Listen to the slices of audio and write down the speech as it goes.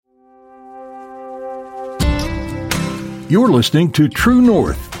You're listening to True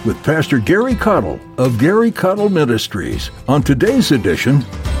North with Pastor Gary Cottle of Gary Cottle Ministries. On today's edition,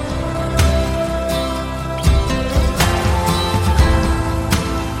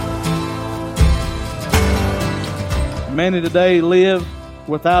 many today live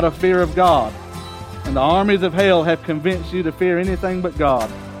without a fear of God, and the armies of hell have convinced you to fear anything but God.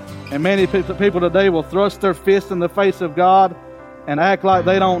 And many people today will thrust their fist in the face of God and act like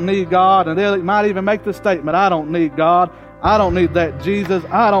they don't need God, and they might even make the statement, I don't need God, I don't need that Jesus,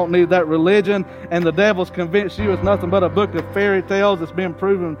 I don't need that religion, and the devil's convinced you it's nothing but a book of fairy tales that's been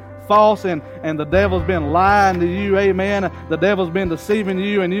proven false, and the devil's been lying to you, amen. The devil's been deceiving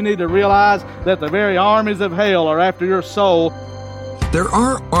you, and you need to realize that the very armies of hell are after your soul. There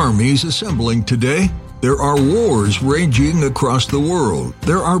are armies assembling today. There are wars raging across the world.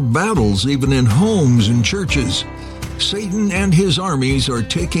 There are battles even in homes and churches. Satan and his armies are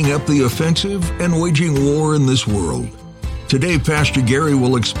taking up the offensive and waging war in this world. Today, Pastor Gary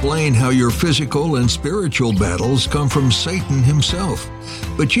will explain how your physical and spiritual battles come from Satan himself.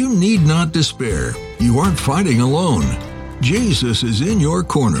 But you need not despair. You aren't fighting alone. Jesus is in your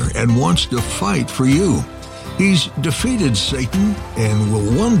corner and wants to fight for you. He's defeated Satan and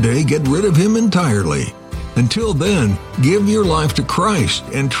will one day get rid of him entirely. Until then, give your life to Christ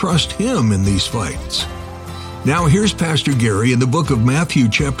and trust Him in these fights. Now here's Pastor Gary in the book of Matthew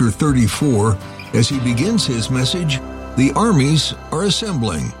chapter 34 as he begins his message, The Armies Are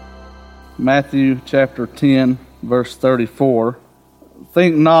Assembling. Matthew chapter 10, verse 34.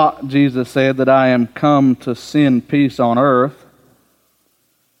 Think not, Jesus said, that I am come to send peace on earth.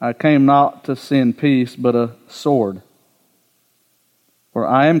 I came not to send peace, but a sword. For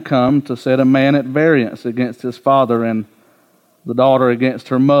I am come to set a man at variance against his father, and the daughter against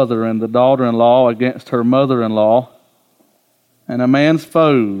her mother, and the daughter-in-law against her mother-in-law. And a man's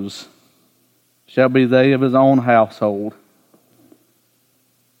foes shall be they of his own household.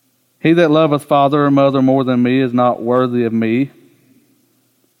 He that loveth father or mother more than me is not worthy of me.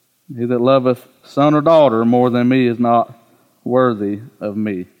 He that loveth son or daughter more than me is not worthy of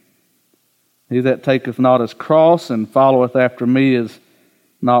me. He that taketh not his cross and followeth after me is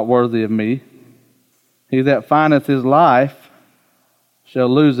not worthy of me. He that findeth his life shall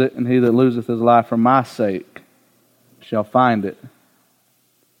lose it, and he that loseth his life for my sake shall find it.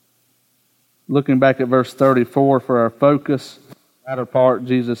 Looking back at verse 34 for our focus, the latter part,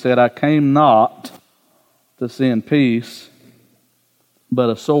 Jesus said, I came not to send peace, but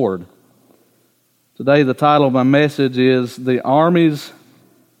a sword. Today the title of my message is The Armies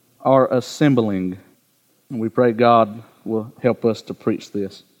Are Assembling. And we pray God will help us to preach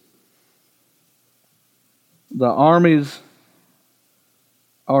this. The armies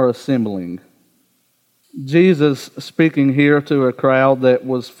are assembling. Jesus speaking here to a crowd that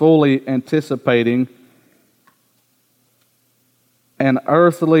was fully anticipating an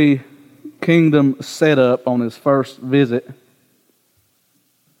earthly kingdom setup on his first visit,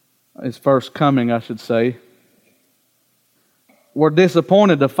 his first coming, I should say. We're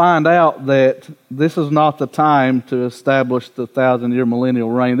disappointed to find out that this is not the time to establish the 1,000-year millennial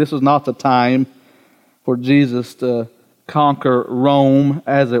reign. This is not the time for Jesus to conquer Rome,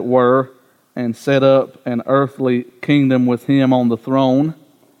 as it were, and set up an earthly kingdom with Him on the throne,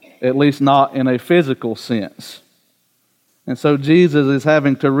 at least not in a physical sense. And so Jesus is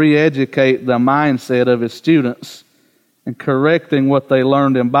having to re-educate the mindset of His students and correcting what they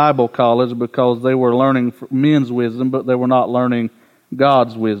learned in Bible college, because they were learning men's wisdom, but they were not learning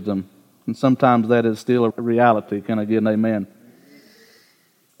God's wisdom. And sometimes that is still a reality. Can I get an amen?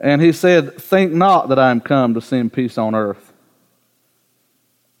 And He said, think not that I am come to send peace on earth.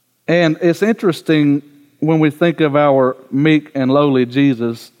 And it's interesting when we think of our meek and lowly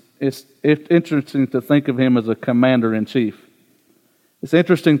Jesus, it's interesting to think of Him as a commander-in-chief. It's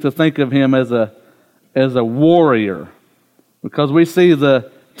interesting to think of Him as a warrior, because we see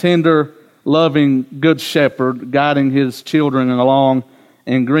the tender, loving good shepherd guiding His children along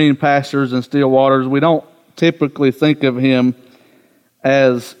in green pastures and still waters. We don't typically think of Him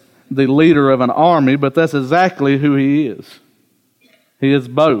as the leader of an army, but that's exactly who He is. He is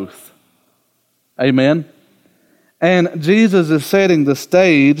both. Amen? And Jesus is setting the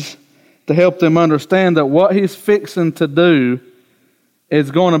stage to help them understand that what He's fixing to do is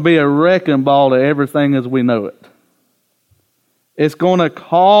going to be a wrecking ball to everything as we know it. It's going to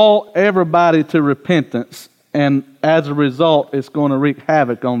call everybody to repentance, and as a result, it's going to wreak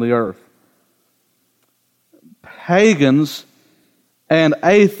havoc on the earth. Pagans and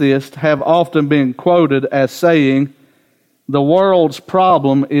atheists have often been quoted as saying, the world's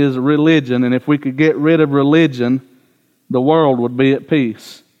problem is religion, and if we could get rid of religion, the world would be at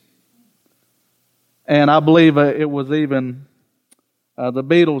peace. And I believe it was even the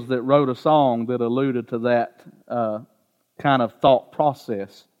Beatles that wrote a song that alluded to that kind of thought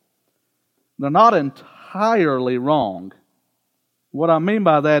process. They're not entirely wrong. What I mean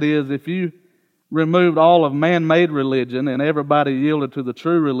by that is if you removed all of man-made religion and everybody yielded to the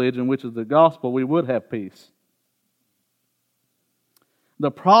true religion, which is the gospel, we would have peace.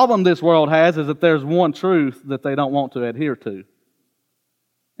 The problem this world has is that there's one truth that they don't want to adhere to.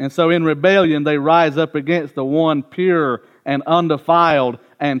 And so in rebellion, they rise up against the one pure and undefiled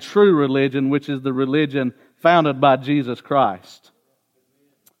and true religion, which is the religion founded by Jesus Christ.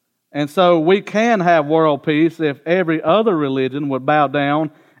 And so we can have world peace if every other religion would bow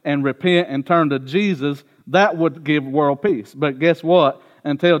down and repent and turn to Jesus. That would give world peace. But guess what?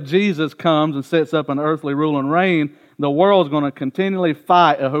 Until Jesus comes and sets up an earthly rule and reign, the world's going to continually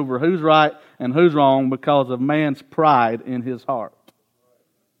fight over who's right and who's wrong because of man's pride in his heart.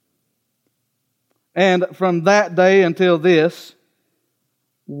 And from that day until this,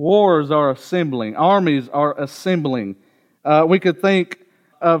 wars are assembling. Armies are assembling. We could think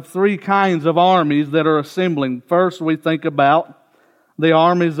of three kinds of armies that are assembling. First, we think about the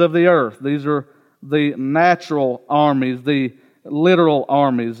armies of the earth. These are the natural armies, the literal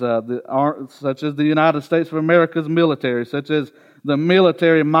armies, such as the United States of America's military, such as the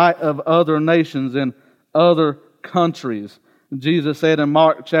military might of other nations and other countries. Jesus said in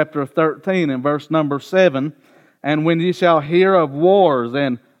Mark chapter 13 and verse number 7, "And when ye shall hear of wars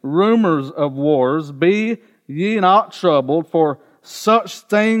and rumors of wars, be ye not troubled, for such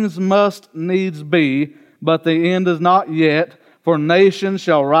things must needs be, but the end is not yet. For nation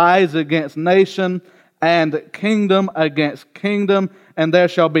shall rise against nation, and kingdom against kingdom, and there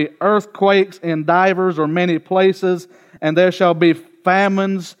shall be earthquakes in divers or many places, and there shall be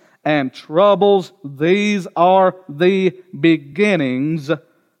famines and troubles. These are the beginnings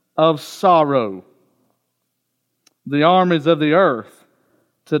of sorrow." The armies of the earth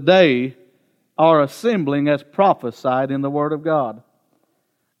today are assembling as prophesied in the Word of God.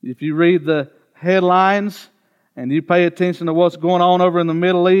 If you read the headlines and you pay attention to what's going on over in the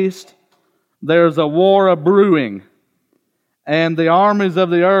Middle East, there's a war a-brewing, and the armies of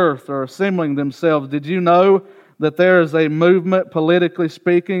the earth are assembling themselves. Did you know that there is a movement, politically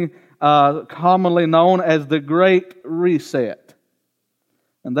speaking, commonly known as the Great Reset?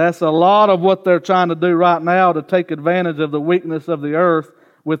 And that's a lot of what they're trying to do right now to take advantage of the weakness of the earth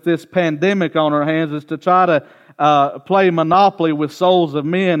with this pandemic on our hands, is to try to play monopoly with souls of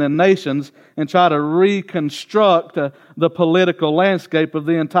men and nations and try to reconstruct the political landscape of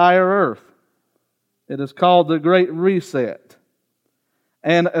the entire earth. It is called the Great Reset.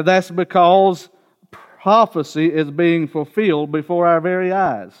 And that's because prophecy is being fulfilled before our very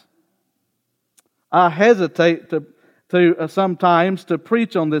eyes. I hesitate to sometimes to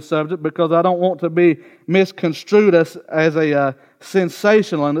preach on this subject because I don't want to be misconstrued as a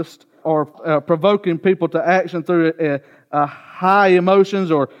sensationalist or provoking people to action through high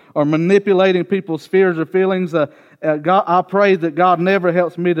emotions or manipulating people's fears or feelings. I pray that God never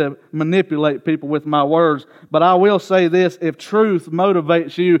helps me to manipulate people with my words. But I will say this: if truth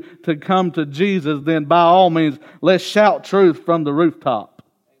motivates you to come to Jesus, then by all means, let's shout truth from the rooftop.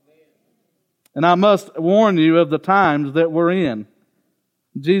 And I must warn you of the times that we're in.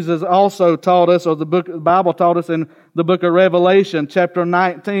 Jesus also taught us, or the Bible taught us in the book of Revelation, chapter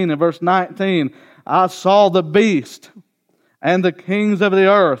 19 and verse 19, "I saw the beast and the kings of the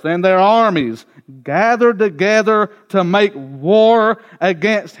earth and their armies gathered together to make war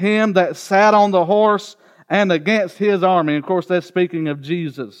against him that sat on the horse and against his army." Of course, that's speaking of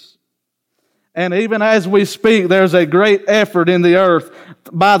Jesus. And even as we speak, there's a great effort in the earth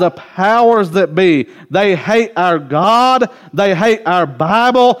by the powers that be. They hate our God, they hate our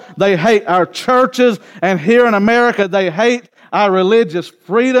Bible, they hate our churches, and here in America, they hate our religious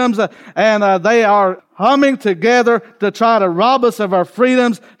freedoms, and they are humming together to try to rob us of our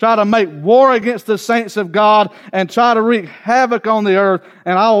freedoms, try to make war against the saints of God, and try to wreak havoc on the earth.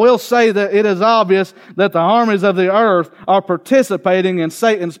 And I will say that it is obvious that the armies of the earth are participating in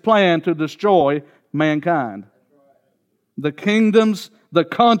Satan's plan to destroy mankind. The kingdoms, the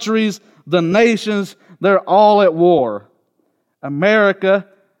countries, the nations, they're all at war. America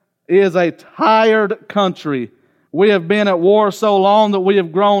is a tired country. We have been at war so long that we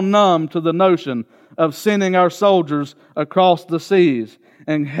have grown numb to the notion of sending our soldiers across the seas.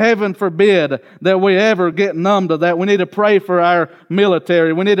 And heaven forbid that we ever get numb to that. We need to pray for our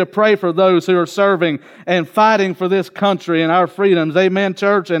military. We need to pray for those who are serving and fighting for this country and our freedoms. Amen,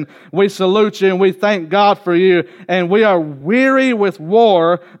 church. And we salute you and we thank God for you. And we are weary with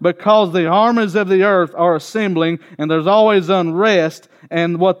war because the armies of the earth are assembling and there's always unrest.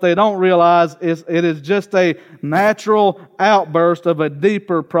 And what they don't realize is it is just a natural outburst of a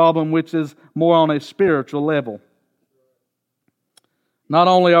deeper problem, which is more on a spiritual level. Not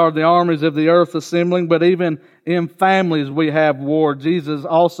only are the armies of the earth assembling, but even in families we have war. Jesus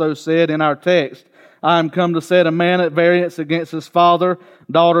also said in our text, I am come to set a man at variance against his father,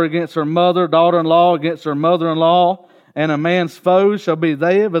 daughter against her mother, daughter-in-law against her mother-in-law, and a man's foes shall be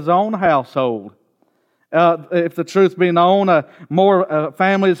they of his own household. If the truth be known, more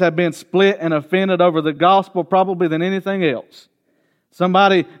families have been split and offended over the gospel probably than anything else.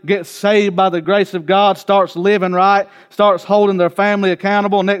 Somebody gets saved by the grace of God, starts living right, starts holding their family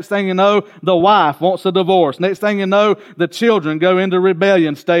accountable. Next thing you know, the wife wants a divorce. Next thing you know, the children go into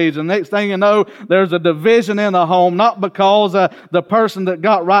rebellion stage. And next thing you know, there's a division in the home, not because the person that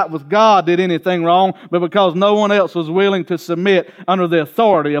got right with God did anything wrong, but because no one else was willing to submit under the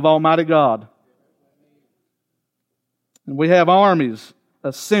authority of Almighty God. And we have armies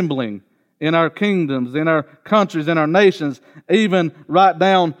assembling in our kingdoms, in our countries, in our nations, even right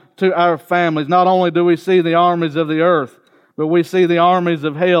down to our families. Not only do we see the armies of the earth, but we see the armies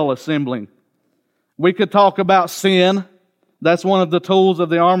of hell assembling. We could talk about sin. That's one of the tools of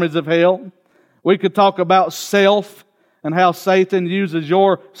the armies of hell. We could talk about self and how Satan uses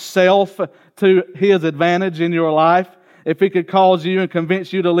your self to his advantage in your life. If he could cause you and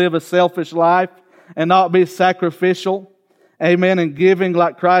convince you to live a selfish life and not be sacrificial, amen, and giving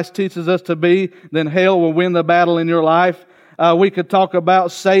like Christ teaches us to be, then hell will win the battle in your life. We could talk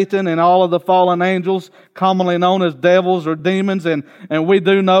about Satan and all of the fallen angels, commonly known as devils or demons, and we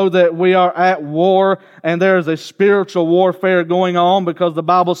do know that we are at war, and there is a spiritual warfare going on because the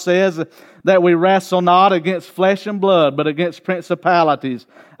Bible says that we wrestle not against flesh and blood, but against principalities,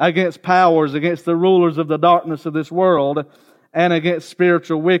 against powers, against the rulers of the darkness of this world, and against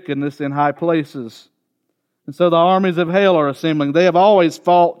spiritual wickedness in high places. And so the armies of hell are assembling. They have always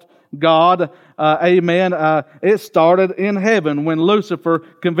fought God. Amen. It started in heaven when Lucifer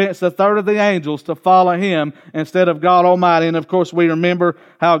convinced a third of the angels to follow him instead of God Almighty. And of course we remember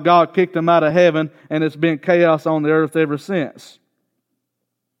how God kicked them out of heaven, and it's been chaos on the earth ever since.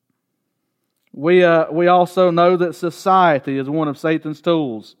 We also know that society is one of Satan's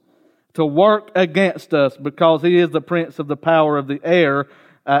tools to work against us because he is the prince of the power of the air.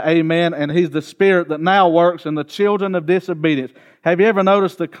 Amen. And he's the spirit that now works in the children of disobedience. Have you ever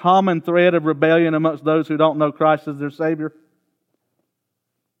noticed the common thread of rebellion amongst those who don't know Christ as their Savior?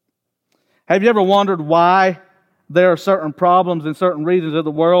 Have you ever wondered why there are certain problems in certain regions of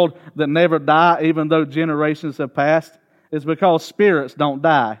the world that never die even though generations have passed? It's because spirits don't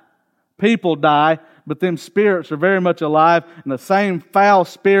die. People die, but them spirits are very much alive, and the same foul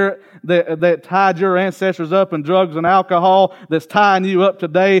spirit that tied your ancestors up in drugs and alcohol that's tying you up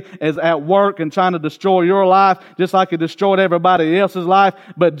today is at work and trying to destroy your life just like it destroyed everybody else's life.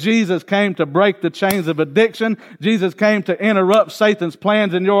 But Jesus came to break the chains of addiction. Jesus came to interrupt Satan's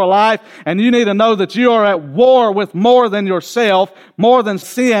plans in your life, and you need to know that you are at war with more than yourself, more than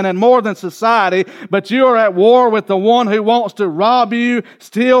sin, and more than society, but you are at war with the one who wants to rob you,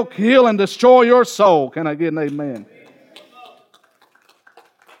 steal, kill, and destroy your soul. Can I get an amen?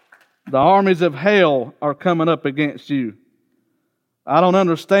 The armies of hell are coming up against you. I don't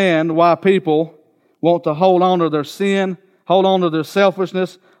understand why people want to hold on to their sin, hold on to their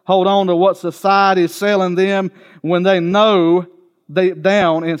selfishness, hold on to what society is selling them when they know deep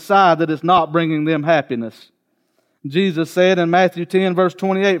down inside that it's not bringing them happiness. Jesus said in Matthew 10 verse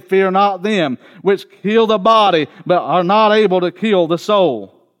 28, "Fear not them which kill the body, but are not able to kill the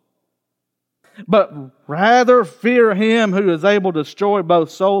soul. But rather fear him who is able to destroy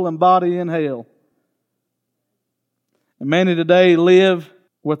both soul and body in hell." And many today live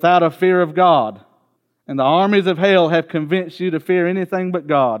without a fear of God. And the armies of hell have convinced you to fear anything but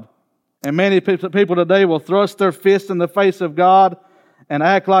God. And many people today will thrust their fist in the face of God and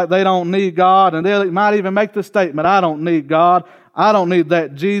act like they don't need God. And they might even make the statement, "I don't need God. I don't need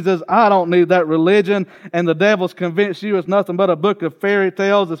that Jesus. I don't need that religion." And the devil's convinced you it's nothing but a book of fairy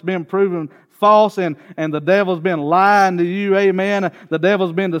tales that's been proven false, and the devil's been lying to you, amen. The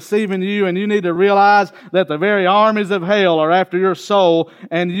devil's been deceiving you, and you need to realize that the very armies of hell are after your soul,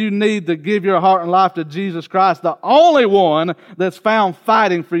 and you need to give your heart and life to Jesus Christ, the only one that's found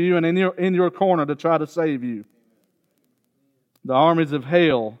fighting for you and in your corner to try to save you. The armies of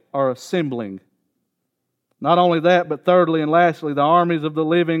hell are assembling. Not only that, but thirdly and lastly, the armies of the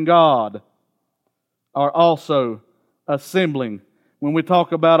living God are also assembling. When we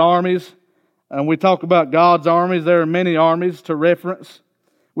talk about armies, and we talk about God's armies, there are many armies to reference.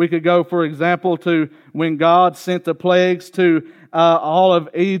 We could go, for example, to when God sent the plagues to all of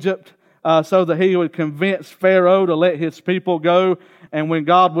Egypt so that He would convince Pharaoh to let his people go. And when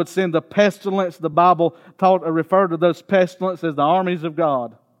God would send the pestilence, the Bible referred to those pestilence as the armies of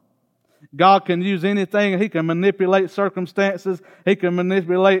God. God can use anything. He can manipulate circumstances. He can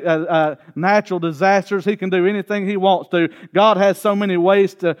manipulate natural disasters. He can do anything He wants to. God has so many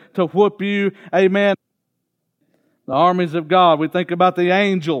ways to whoop you. Amen. The armies of God. We think about the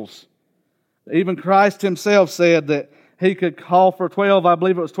angels. Even Christ Himself said that He could call for 12, I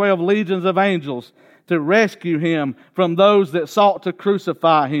believe it was 12 legions of angels to rescue Him from those that sought to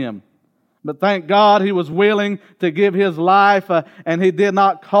crucify Him. But thank God He was willing to give His life, and He did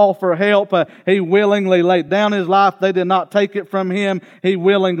not call for help. He willingly laid down His life. They did not take it from Him. He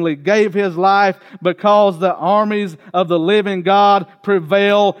willingly gave His life because the armies of the living God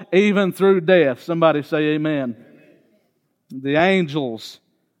prevail even through death. Somebody say amen. The angels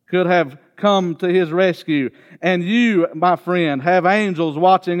could have come to His rescue. And you, my friend, have angels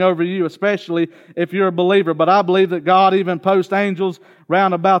watching over you, especially if you're a believer. But I believe that God even posts angels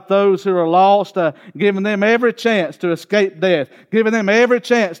round about those who are lost, giving them every chance to escape death, giving them every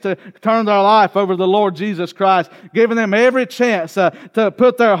chance to turn their life over to the Lord Jesus Christ, giving them every chance to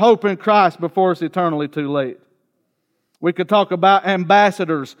put their hope in Christ before it's eternally too late. We could talk about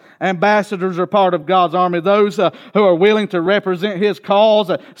ambassadors. Ambassadors are part of God's army. Those who are willing to represent His cause,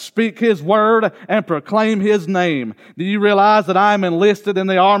 speak His word, and proclaim His name. Do you realize that I am enlisted in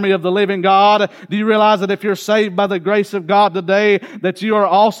the army of the living God? Do you realize that if you're saved by the grace of God today, that you are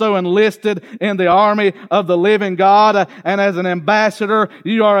also enlisted in the army of the living God? And as an ambassador,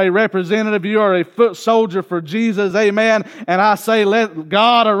 you are a representative. You are a foot soldier for Jesus. Amen. And I say, let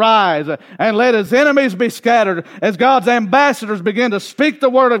God arise and let His enemies be scattered as God's ambassadors begin to speak the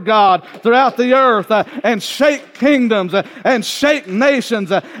Word of God throughout the earth and shake kingdoms and shake nations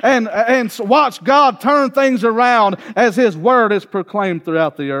and watch God turn things around as His Word is proclaimed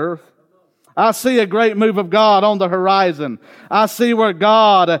throughout the earth. I see a great move of God on the horizon. I see where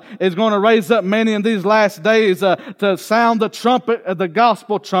God is going to raise up many in these last days to sound the trumpet, the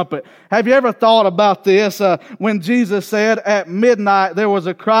gospel trumpet. Have you ever thought about this? When Jesus said, at midnight there was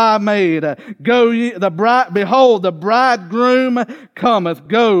a cry made, "Go ye, behold, the bridegroom cometh,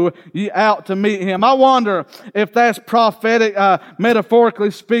 go ye out to meet Him." I wonder if that's prophetic,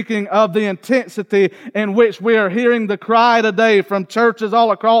 metaphorically speaking, of the intensity in which we are hearing the cry today from churches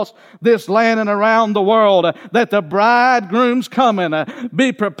all across this land and around the world, that the bridegroom's coming.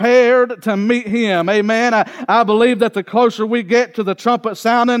 Be prepared to meet Him. Amen. I believe that the closer we get to the trumpet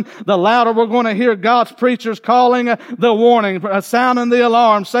sounding, the louder we're going to hear God's preachers calling the warning, sounding the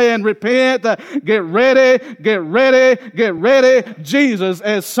alarm, saying, repent, get ready, get ready, get ready. Jesus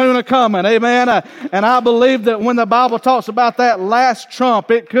is soon a coming. Amen. And I believe that when the Bible talks about that last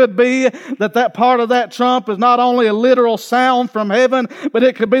trump, it could be that part of that trump is not only a literal sound from heaven, but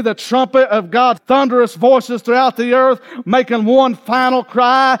it could be the trumpet of God's thunderous voices throughout the earth, making one final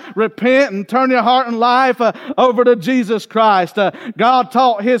cry, repent and turn your heart and life over to Jesus Christ. God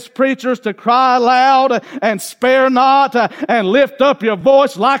taught His preachers to cry loud and spare not, and lift up your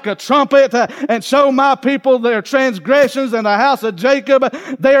voice like a trumpet, and show my people their transgressions and the house of Jacob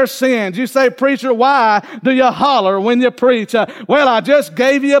their sins. You say, preacher, why do you holler when you preach? Well, I just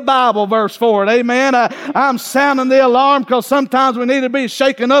gave you a Bible verse for it. Amen. I'm sounding the alarm because sometimes we need to be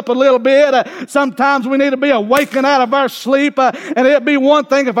shaken up a little bit. Sometimes we need to be awakened out of our sleep. And it'd be one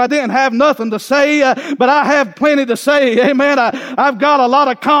thing if I didn't have nothing to say, but I have plenty to say. Amen. I've got a lot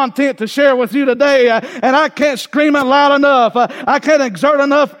of content to share with you today, and I can't scream it loud enough. I can't exert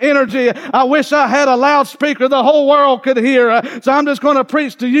enough energy. I wish I had a loudspeaker the whole world could hear. So I'm just going to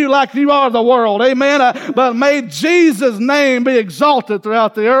preach to you like you are the world. Amen. But may Jesus' name be exalted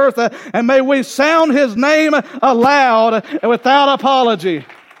throughout the earth, and may we sound His name aloud and without apology.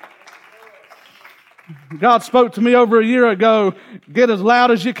 God spoke to me over a year ago, get as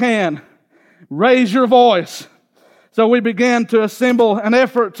loud as you can. Raise your voice. So we began to assemble an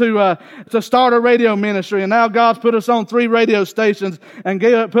effort to start a radio ministry. And now God's put us on 3 radio stations and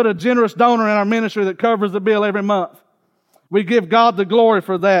put a generous donor in our ministry that covers the bill every month. We give God the glory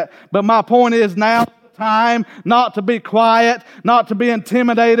for that. But my point is now time not to be quiet, not to be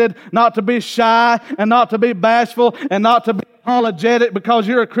intimidated, not to be shy, and not to be bashful, and not to be apologetic because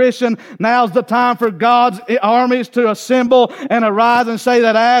you're a Christian, now's the time for God's armies to assemble and arise and say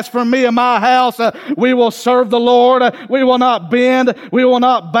that as for me and my house, we will serve the Lord. We will not bend. We will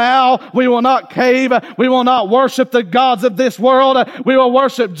not bow. We will not cave. We will not worship the gods of this world. We will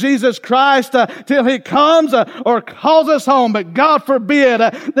worship Jesus Christ till He comes or calls us home. But God forbid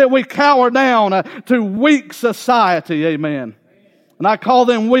that we cower down to weak society. Amen. And I call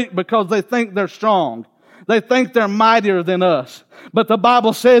them weak because they think they're strong. They think they're mightier than us. But the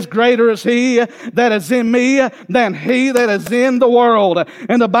Bible says, greater is He that is in me than he that is in the world.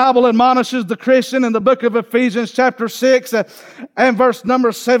 And the Bible admonishes the Christian in the book of Ephesians chapter 6 and verse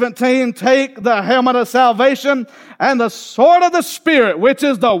number 17, take the helmet of salvation and the sword of the Spirit, which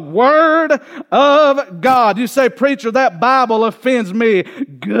is the Word of God. You say, preacher, that Bible offends me.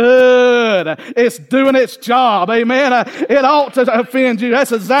 Good. It's doing its job. Amen. It ought to offend you.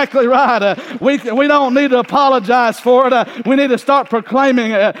 That's exactly right. We don't need to apologize for it. We need to start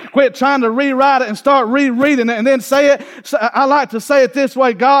proclaiming it. Quit trying to rewrite it and start rereading it and then say it. So I like to say it this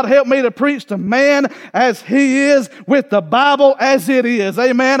way. God help me to preach to man as he is with the Bible as it is.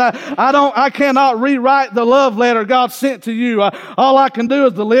 Amen. I cannot rewrite the love letter God sent to you. All I can do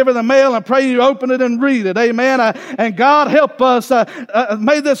is deliver the mail and pray you open it and read it. Amen. And God help us.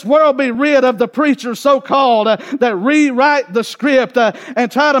 May this world be rid of the preachers so-called that rewrite the script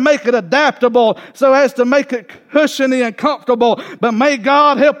and try to make it adaptable so as to make it cushiony and comfortable. But may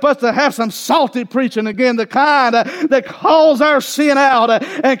God help us to have some salty preaching again, the kind that calls our sin out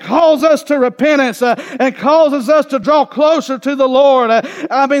and calls us to repentance and causes us to draw closer to the Lord.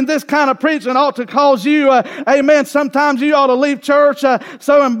 I mean, this kind of preaching ought to cause you, amen, sometimes you ought to leave church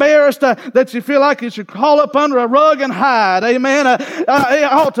so embarrassed that you feel like you should crawl up under a rug and hide. Amen. It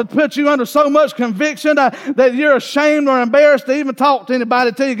ought to put you under so much conviction that you're ashamed or embarrassed to even talk to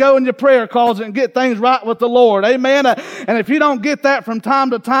anybody till you go in your prayer closet and get things right with the Lord. Amen. And if you don't get that from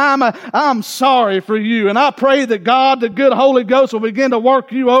time to time, I'm sorry for you. And I pray that God, the good Holy Ghost, will begin to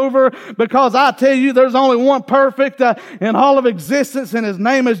work you over, because I tell you there's only one perfect in all of existence, and His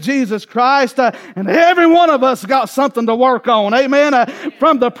name is Jesus Christ. And every one of us got something to work on. Amen.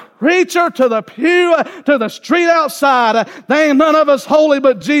 From the preacher to the pew to the street outside, there ain't none of us holy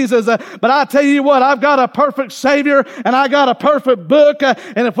but Jesus. But I tell you what, I've got a perfect Savior and I got a perfect book.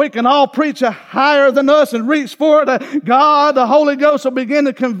 And if we can all preach higher than us and reach for it, God, the Holy Ghost will begin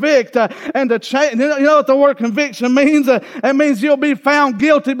to convict and to change. You know what the word conviction means? It means you'll be found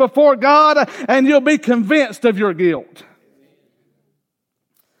guilty before God and you'll be convinced of your guilt.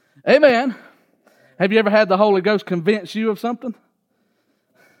 Amen. Have you ever had the Holy Ghost convince you of something?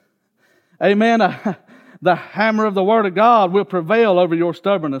 Amen. The hammer of the Word of God will prevail over your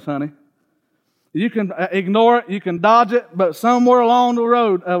stubbornness, honey. You can ignore it, you can dodge it, but somewhere along the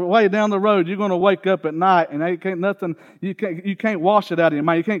road, way down the road, you're going to wake up at night and you can't wash it out of your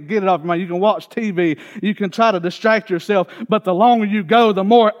mind. You can't get it off your mind. You can watch TV. You can try to distract yourself, but the longer you go, the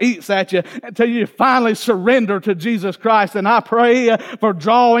more it eats at you until you finally surrender to Jesus Christ. And I pray for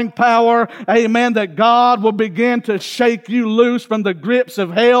drawing power, amen, that God will begin to shake you loose from the grips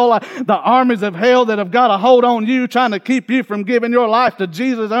of hell, the armies of hell that have got a hold on you, trying to keep you from giving your life to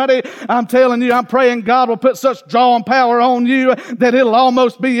Jesus, honey. I'm telling you, I'm praying God will put such drawing power on you that it'll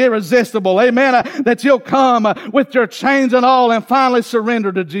almost be irresistible. Amen. That you'll come with your chains and all and finally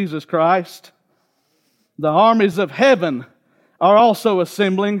surrender to Jesus Christ. The armies of heaven are also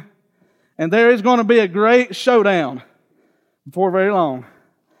assembling, and there is going to be a great showdown before very long.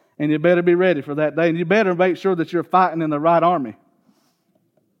 And you better be ready for that day. And you better make sure that you're fighting in the right army.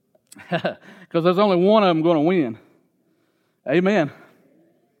 Because there's only one of them going to win. Amen.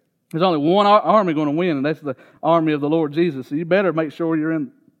 There's only one army going to win, and that's the army of the Lord Jesus. So you better make sure you're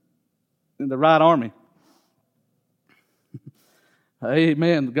in the right army.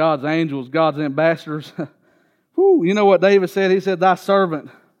 Amen. God's angels, God's ambassadors. Whew, you know what David said? He said, thy servant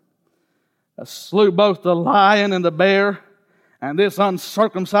slew both the lion and the bear, and this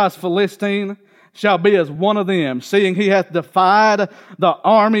uncircumcised Philistine shall be as one of them, seeing he hath defied the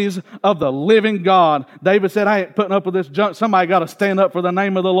armies of the living God. David said, I ain't putting up with this junk. Somebody got to stand up for the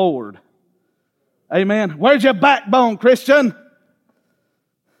name of the Lord. Amen. Where's your backbone, Christian?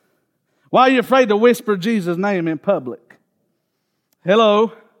 Why are you afraid to whisper Jesus' name in public?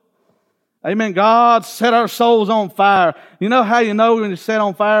 Hello. Amen. God set our souls on fire. You know how you know when you're set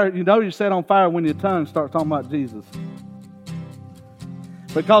on fire? You know you're set on fire when your tongue starts talking about Jesus.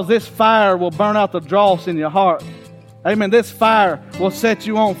 Because this fire will burn out the dross in your heart. Amen. This fire will set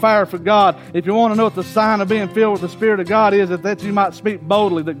you on fire for God. If you want to know what the sign of being filled with the Spirit of God is that you might speak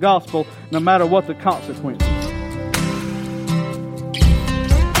boldly the gospel no matter what the consequences.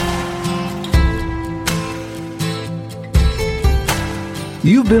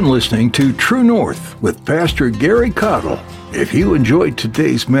 You've been listening to True North with Pastor Gary Cottle. If you enjoyed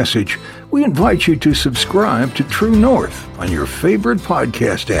today's message, we invite you to subscribe to True North on your favorite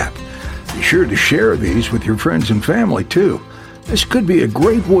podcast app. Be sure to share these with your friends and family, too. This could be a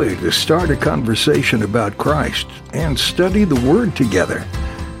great way to start a conversation about Christ and study the Word together.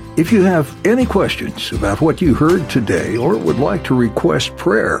 If you have any questions about what you heard today or would like to request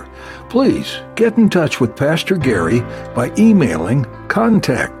prayer, please get in touch with Pastor Gary by emailing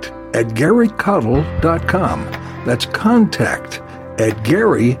contact@garycottle.com. That's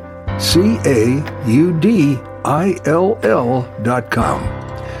contact@garycaudill.com.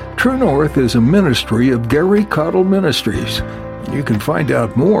 True North is a ministry of Gary Cottle Ministries. You can find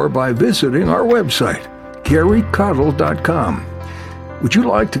out more by visiting our website, garycottle.com. Would you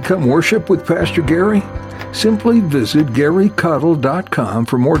like to come worship with Pastor Gary? Simply visit garycottle.com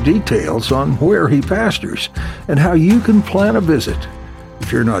for more details on where he pastors and how you can plan a visit.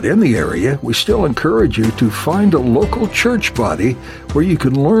 If you're not in the area, we still encourage you to find a local church body where you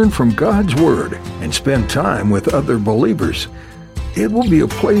can learn from God's Word and spend time with other believers. It will be a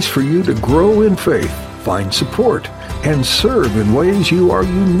place for you to grow in faith, find support, and serve in ways you are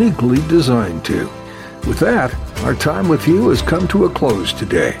uniquely designed to. With that, our time with you has come to a close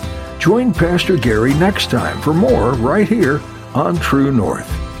today. Join Pastor Gary next time for more right here on True North.